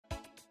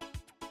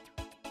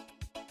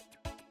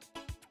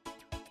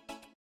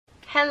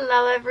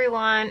Hello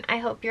everyone, I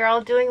hope you're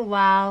all doing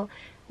well.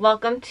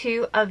 Welcome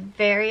to a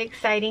very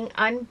exciting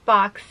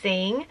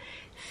unboxing.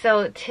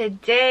 So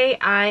today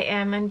I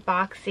am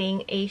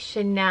unboxing a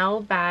Chanel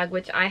bag,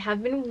 which I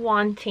have been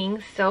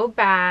wanting so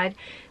bad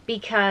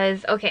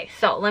because, okay,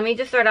 so let me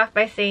just start off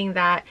by saying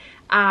that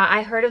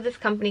I heard of this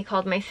company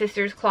called My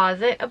Sister's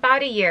Closet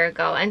about a year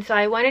ago, and so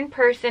I went in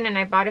person and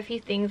I bought a few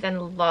things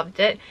and loved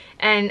it.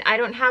 And I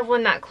don't have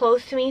one that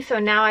close to me, so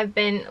now I've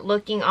been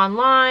looking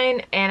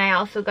online, and I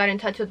also got in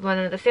touch with one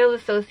of the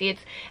sales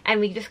associates,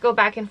 and we just go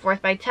back and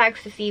forth by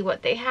text to see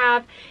what they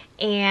have.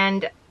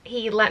 And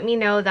he let me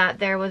know that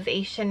there was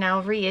a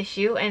Chanel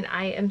reissue, and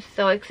I am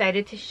so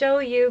excited to show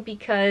you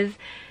because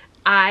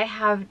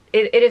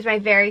it is my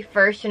very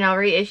first Chanel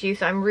reissue,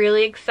 so I'm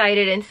really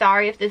excited. And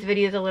sorry if this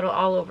video is a little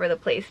all over the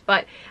place,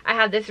 but I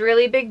have this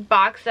really big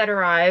box that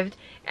arrived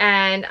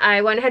and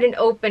I went ahead and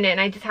opened it, and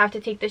I just have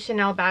to take the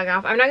Chanel bag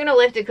off. I'm not going to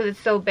lift it because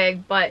it's so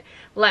big, but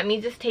let me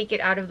just take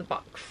it out of the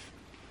box.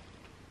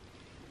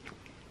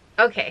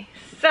 Okay,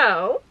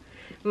 so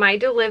my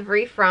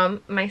delivery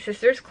from My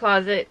Sister's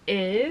Closet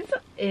is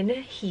in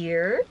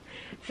here.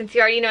 Since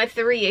you already know it's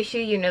the reissue,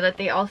 you know that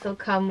they also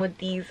come with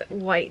these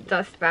white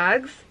dust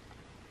bags.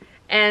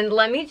 And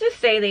let me just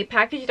say, they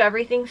packaged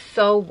everything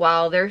so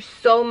well. There's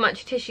so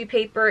much tissue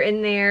paper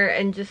in there,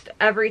 and just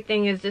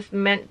everything is just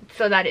meant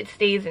so that it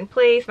stays in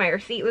place. My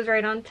receipt was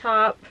right on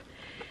top.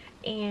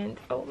 And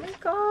oh my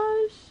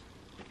gosh,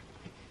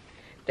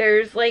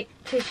 there's like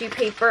tissue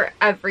paper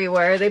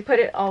everywhere. They put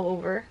it all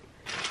over.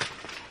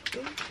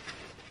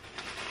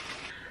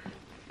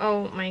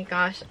 Oh my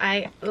gosh,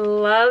 I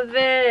love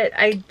it.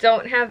 I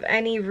don't have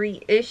any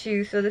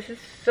reissue, so this is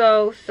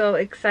so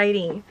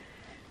exciting.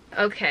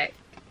 Okay.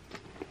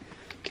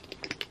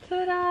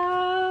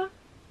 Ta-da!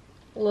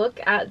 Look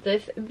at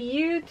this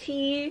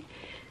beauty.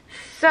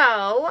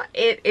 So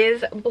it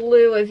is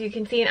blue, as you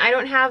can see, and I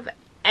don't have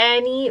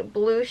any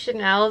blue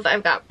Chanels.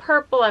 I've got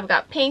purple, I've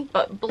got pink,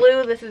 but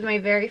blue, this is my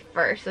very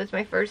first. So it's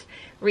my first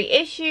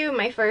reissue,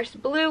 my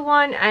first blue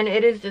one, and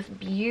it is just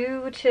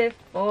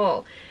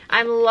beautiful.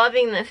 I'm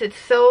loving this. It's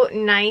so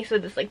nice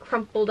with this like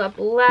crumpled up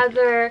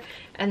leather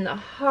and the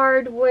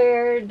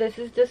hardware. This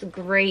is just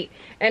great.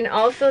 And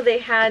also they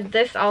had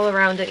this all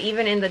around it,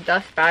 even in the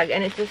dust bag,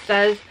 and it just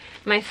says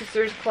My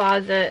Sister's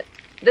Closet.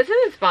 This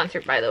isn't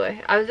sponsored, by the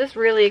way. I was just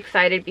really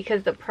excited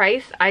because the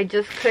price I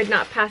just could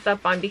not pass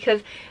up on,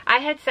 because I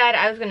had said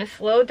I was going to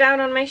slow down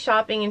on my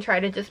shopping and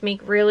try to just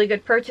make really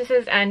good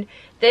purchases, and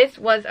this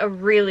was a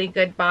really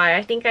good buy.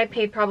 I think I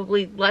paid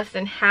probably less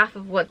than half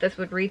of what this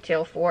would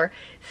retail for.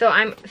 So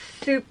I'm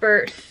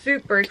super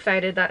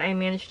excited that I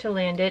managed to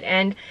land it,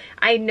 and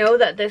I know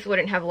that this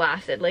wouldn't have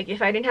lasted. Like,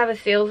 if I didn't have a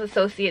sales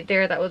associate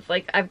there that was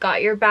like, I've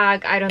got your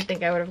bag, I don't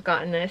think I would have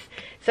gotten this.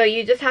 So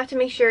you just have to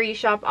make sure you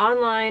shop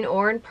online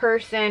or in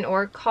person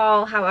or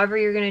call. However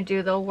you're going to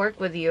do, they'll work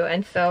with you.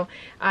 And so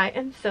I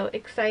am so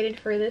excited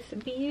for this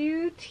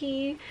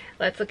beauty.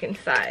 Let's look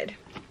inside.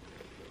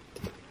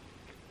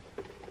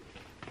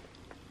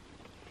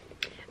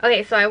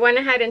 Okay, so I went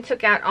ahead and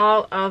took out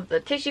all of the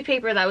tissue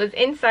paper that was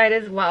inside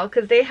as well,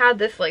 because they had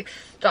this like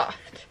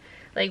stuffed.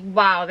 Like,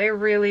 wow, they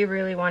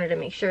really wanted to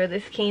make sure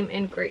this came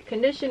in great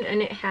condition,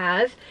 and it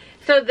has.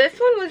 So this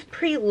one was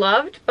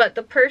pre-loved, but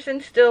the person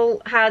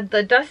still had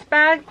the dust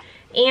bag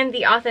and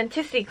the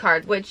authenticity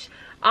card, which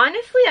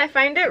honestly I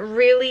find it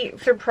really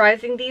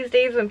surprising these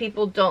days when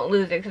people don't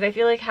lose it, because I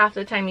feel like half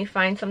the time you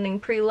find something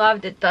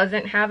pre-loved, it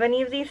doesn't have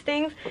any of these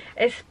things,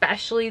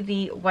 especially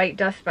the white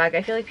dust bag.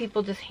 I feel like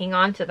people just hang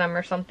on to them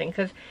or something,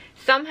 because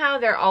somehow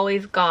they're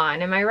always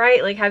gone. Am I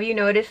right? Like, have you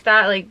noticed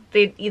that? Like,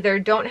 they either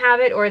don't have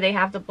it or they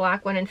have the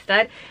black one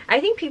instead. I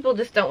think people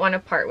just don't want to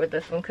part with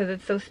this one because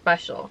it's so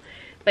special.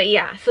 But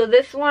yeah, so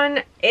this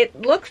one, it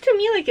looks to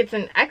me like it's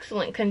in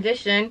excellent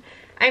condition.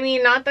 I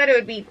mean, not that it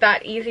would be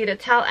that easy to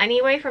tell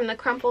anyway from the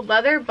crumpled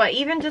leather, but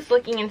even just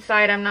looking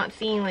inside, I'm not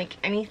seeing like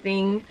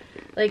anything,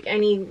 like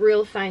any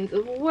real signs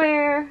of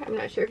wear. I'm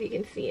not sure if you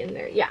can see in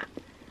there. Yeah.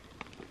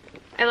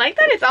 I like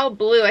that it's all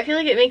blue. I feel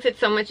like it makes it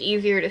so much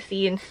easier to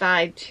see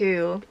inside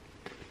too.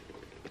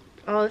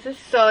 Oh, this is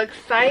so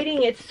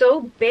exciting. It's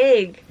so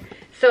big.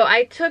 So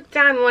I took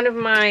down one of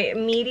my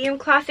medium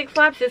classic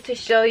flaps just to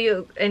show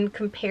you in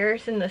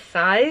comparison the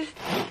size.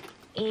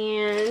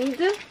 And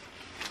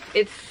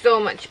it's so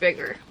much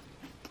bigger.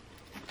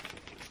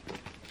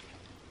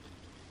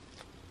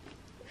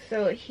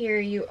 So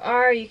here you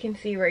are. You can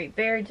see right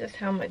there just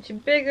how much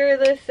bigger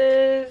this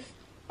is.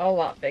 A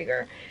lot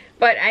bigger.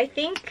 But I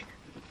think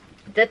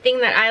the thing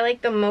that I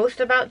like the most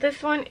about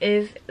this one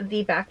is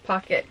the back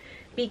pocket.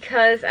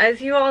 Because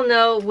as you all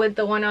know, with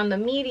the one on the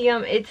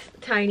medium, it's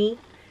tiny.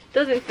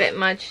 Doesn't fit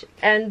much.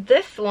 And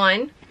this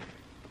one,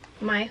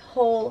 my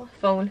whole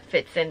phone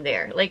fits in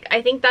there. Like,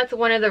 I think that's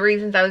one of the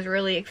reasons I was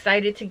really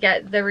excited to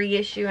get the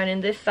reissue and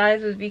in this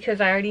size, was because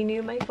I already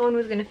knew my phone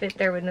was going to fit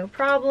there with no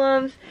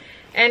problems.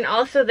 And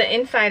also the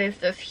inside is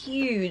just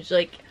huge.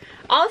 Like,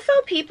 also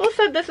people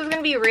said this was going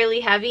to be really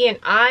heavy, and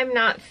I'm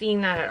not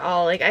seeing that at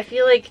all. Like, I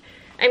feel like,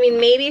 I mean,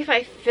 maybe if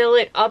I fill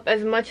it up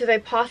as much as I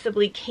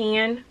possibly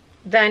can,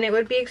 then it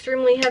would be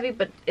extremely heavy,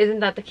 but isn't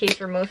that the case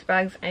for most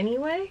bags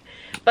anyway?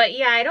 But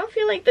yeah, I don't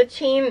feel like the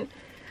chain,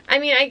 I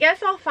mean, I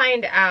guess I'll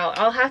find out.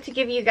 I'll have to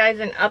give you guys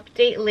an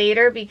update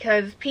later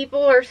because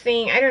people are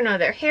seeing, I don't know,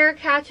 their hair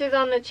catches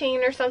on the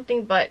chain or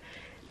something, but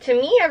to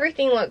me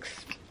everything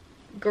looks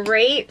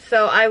great.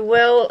 So I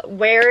will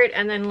wear it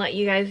and then let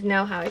you guys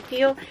know how I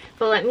feel.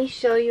 But let me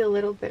show you a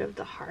little bit of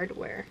the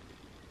hardware.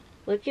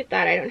 Look at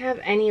that. I don't have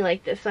any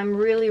like this. I'm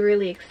really,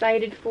 really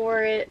excited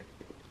for it.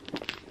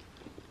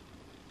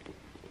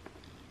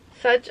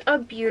 Such a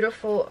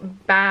beautiful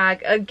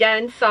bag.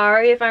 Again,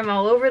 sorry if I'm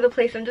all over the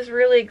place. I'm just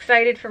really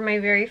excited for my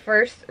very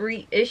first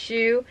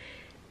reissue.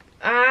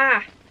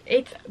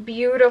 It's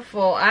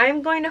beautiful.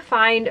 I'm going to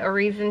find a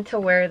reason to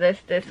wear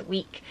this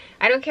week.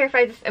 I don't care if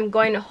I just am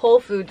going to Whole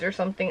Foods or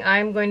something.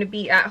 I'm going to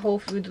be at Whole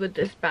Foods with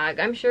this bag.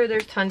 I'm sure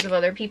there's tons of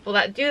other people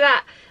that do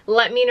that.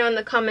 Let me know in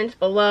the comments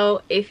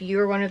below if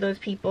you're one of those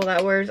people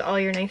that wears all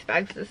your nice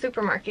bags at the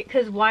supermarket.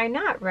 Because why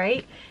not,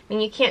 right? I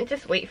mean, you can't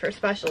just wait for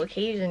special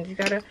occasions. You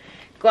gotta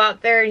go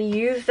out there and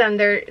use them.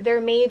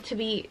 They're made to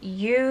be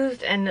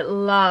used and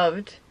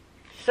loved.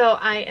 So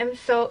I am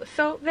so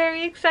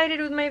very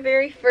excited with my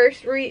very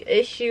first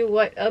reissue.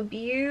 What a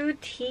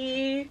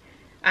beauty.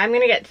 I'm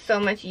gonna get so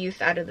much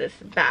use out of this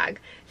bag.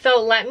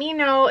 So let me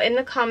know in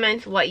the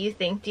comments what you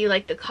think. Do you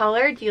like the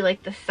color? Do you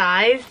like the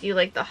size? Do you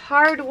like the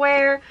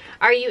hardware?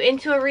 Are you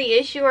into a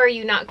reissue or are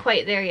you not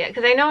quite there yet?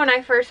 Because I know when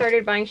I first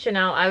started buying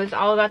Chanel, I was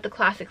all about the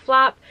classic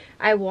flap.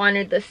 I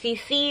wanted the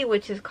CC,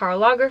 which is Karl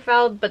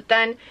Lagerfeld, but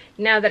then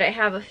now that I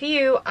have a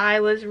few,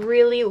 I was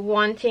really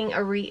wanting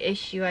a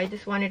reissue. I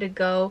just wanted to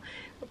go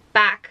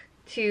back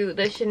to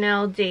the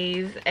Chanel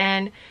days,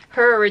 and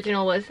her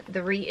original was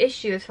the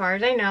reissue as far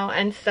as I know,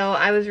 and so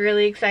I was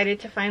really excited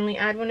to finally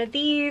add one of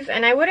these.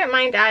 And I wouldn't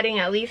mind adding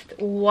at least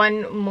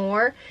one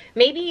more,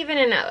 maybe even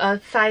in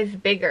a size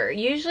bigger.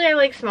 Usually I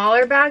like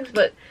smaller bags,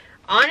 but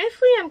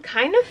honestly I'm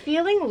kind of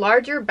feeling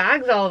larger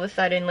bags all of a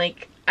sudden.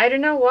 Like, I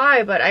don't know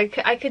why, but I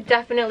could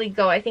definitely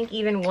go, I think,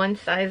 even one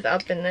size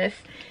up in this.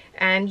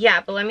 And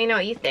yeah, but let me know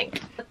what you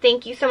think.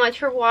 Thank you so much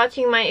for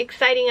watching my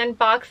exciting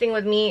unboxing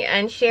with me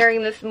and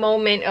sharing this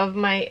moment of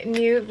my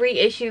new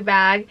reissue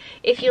bag.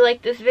 If you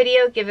like this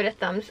video, give it a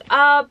thumbs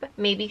up.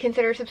 Maybe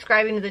consider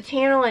subscribing to the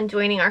channel and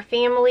joining our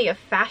family of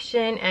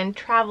fashion and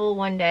travel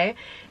one day.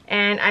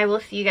 And I will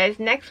see you guys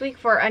next week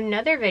for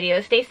another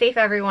video. Stay safe,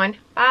 everyone.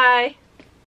 Bye!